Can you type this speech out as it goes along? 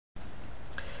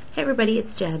Hey everybody,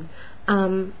 it's Jen.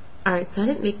 Alright, so I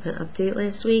didn't make my update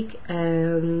last week,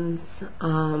 and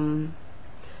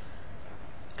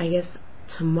I guess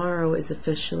tomorrow is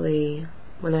officially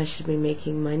when I should be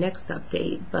making my next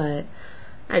update, but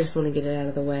I just want to get it out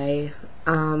of the way.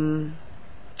 I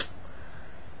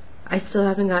still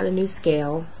haven't gotten a new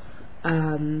scale,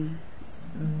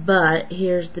 but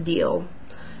here's the deal.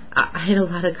 I had a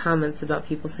lot of comments about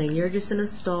people saying, you're just in a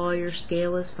stall, your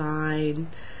scale is fine.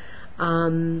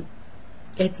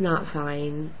 It's not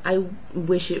fine. I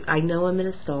know I'm in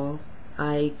a stall.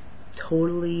 I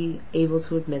totally able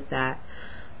to admit that.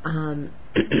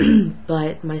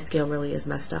 But my scale really is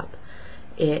messed up.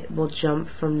 It will jump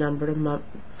from number to number,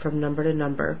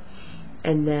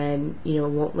 and then, it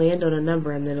won't land on a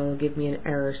number, and then it'll give me an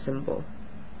error symbol.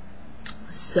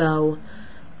 So,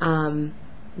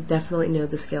 definitely know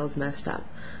the scale is messed up.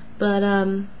 But,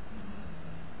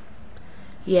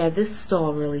 yeah, this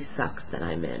stall really sucks that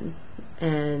I'm in,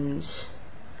 and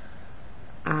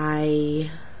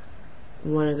I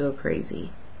want to go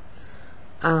crazy.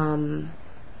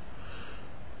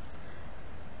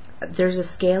 There's a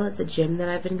scale at the gym that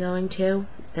I've been going to,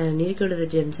 and I need to go to the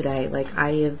gym today. Like,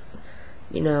 I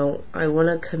want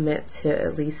to commit to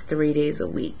at least 3 days a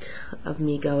week of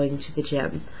me going to the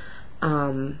gym.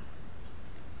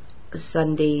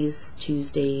 Sundays,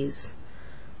 Tuesdays,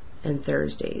 and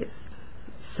Thursdays.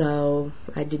 So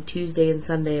I did Tuesday and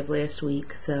Sunday of last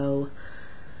week, so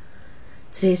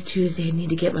today's Tuesday. I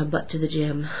need to get my butt to the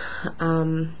gym.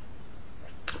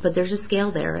 But there's a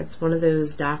scale there. It's one of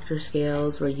those doctor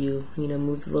scales where you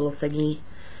move the little thingy,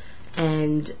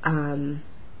 and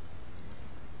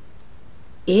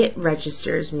it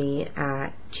registers me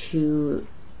at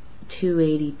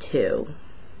 282,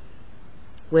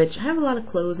 which I have a lot of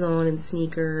clothes on and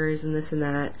sneakers and this and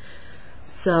that.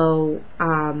 So,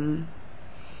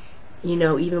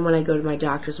 even when I go to my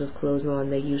doctors with clothes on,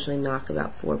 they usually knock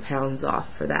about 4 pounds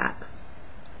off for that.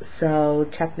 So,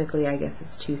 technically, I guess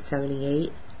it's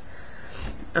 278.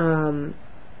 And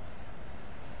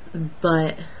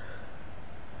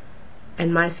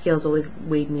my scales always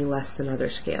weighed me less than other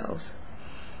scales.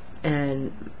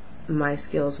 And my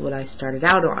scale is what I started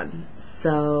out on.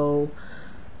 So,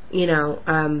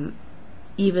 even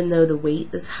though the weight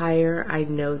is higher, I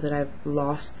know that I've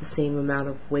lost the same amount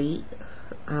of weight.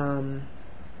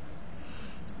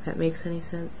 That makes any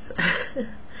sense?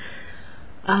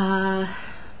 Well,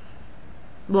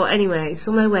 anyway,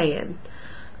 so my weigh-in.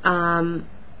 I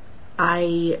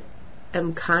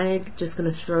am kind of just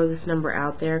going to throw this number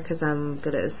out there because I'm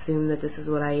going to assume that this is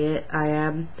what I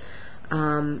am.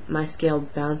 My scale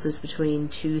bounces between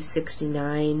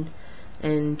 269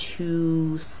 and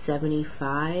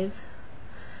 275.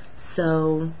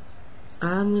 So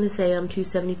I'm going to say I'm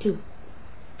 272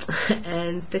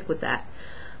 and stick with that.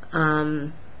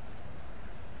 So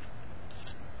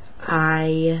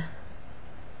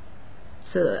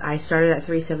I started at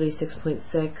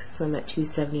 376.6. I'm at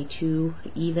 272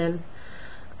 even.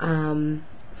 So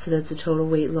that's a total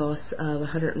weight loss of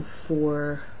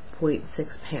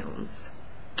 104.6 pounds.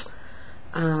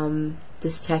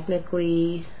 This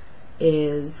technically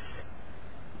is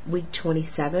week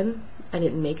 27. I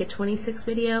didn't make a 26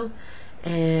 video,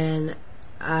 and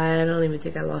I don't even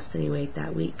think I lost any weight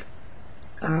that week.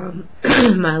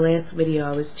 My last video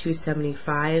I was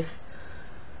 275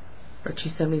 or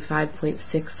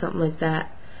 275.6, something like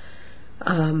that.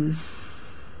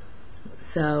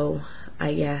 So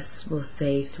I guess we'll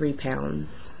say 3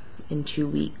 pounds in 2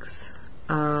 weeks.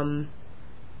 I'm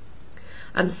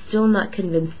still not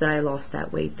convinced that I lost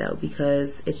that weight though,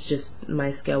 because it's just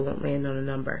my scale won't land on a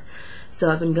number.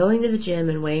 So I've been going to the gym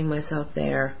and weighing myself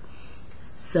there.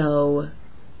 So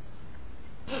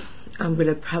I'm going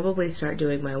to probably start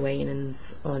doing my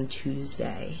weigh-ins on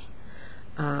Tuesday.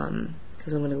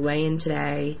 Because I'm going to weigh in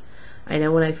today. I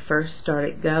know when I first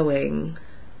started going,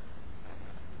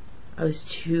 I was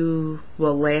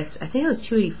I think I was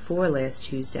 284 last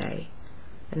Tuesday.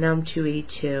 And now I'm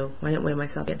 282. I didn't weigh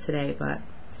myself yet today, but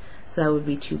so that would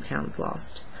be 2 pounds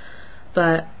lost.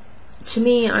 But to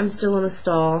me, I'm still in a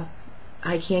stall.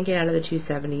 I can't get out of the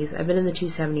 270s. I've been in the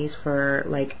 270s for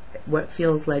like what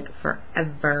feels like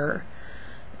forever.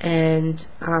 And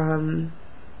I'm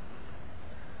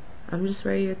just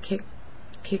ready to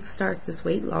kickstart this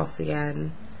weight loss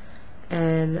again.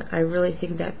 And I really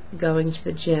think that going to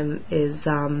the gym is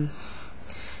gonna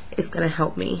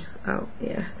help me. Oh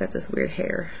yeah, got this weird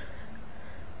hair.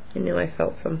 I knew I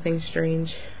felt something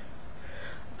strange.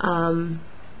 But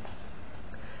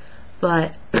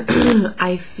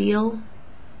I feel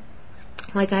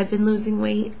like I've been losing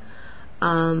weight.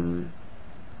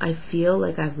 I feel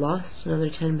like I've lost another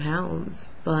 10 pounds,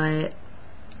 but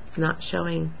It's not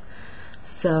showing.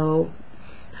 So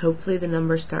hopefully the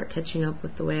numbers start catching up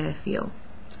with the way I feel.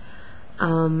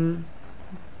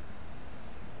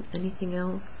 Anything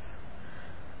else?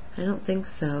 I don't think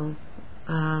so.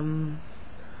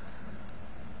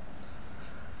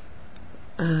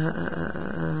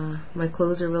 My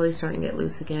clothes are really starting to get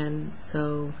loose again,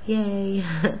 so yay.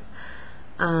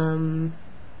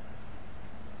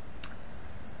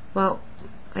 Well,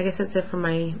 I guess that's it for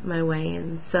my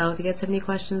weigh-in. So if you guys have any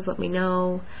questions, let me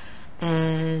know.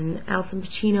 And Alison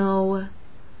Pacino,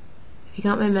 if you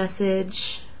got my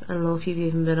message, I don't know if you've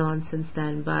even been on since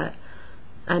then, but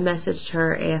I messaged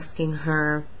her asking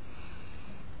her,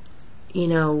 you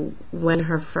know, when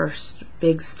her first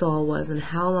big stall was and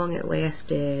how long it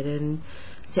lasted. And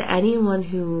to anyone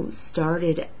who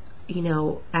started, you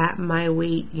know, at my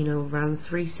weight, you know, around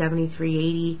 370,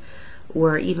 380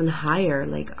 or even higher,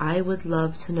 like, I would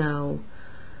love to know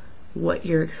what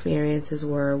your experiences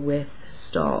were with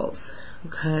stalls,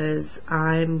 because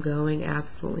I'm going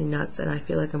absolutely nuts and I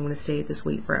feel like I'm going to stay at this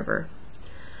weight forever.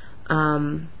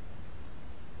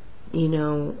 You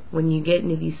know, when you get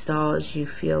into these stalls, you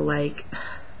feel like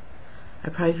I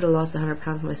probably could have lost 100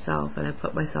 pounds myself, and I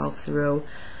put myself through,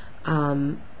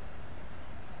 you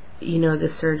know,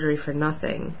 this surgery for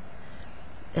nothing.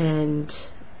 And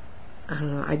I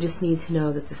don't know, I just need to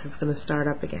know that this is going to start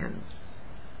up again.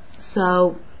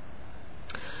 So,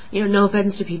 you know, no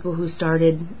offense to people who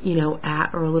started, you know,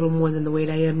 at or a little more than the weight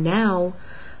I am now,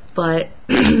 but,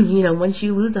 you know, once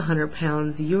you lose 100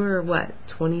 pounds, you're, what,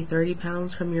 20, 30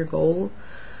 pounds from your goal?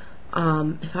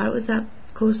 If I was that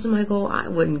close to my goal, I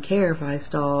wouldn't care if I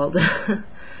stalled.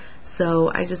 So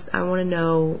I want to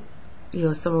know, you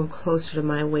know, someone closer to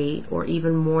my weight or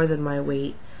even more than my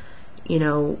weight, you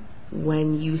know,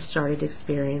 when you started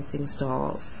experiencing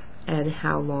stalls and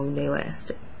how long they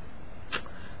lasted.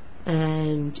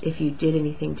 And if you did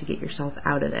anything to get yourself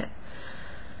out of it.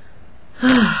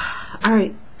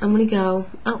 Alright, I'm gonna go.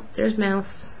 Oh, there's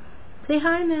Mouse. Say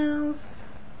hi, Mouse.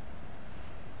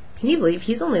 Can you believe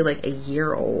he's only like a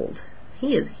year old?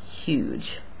 He is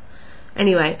huge.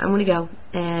 Anyway, I'm gonna go,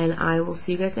 and I will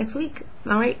see you guys next week.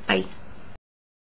 Alright, bye.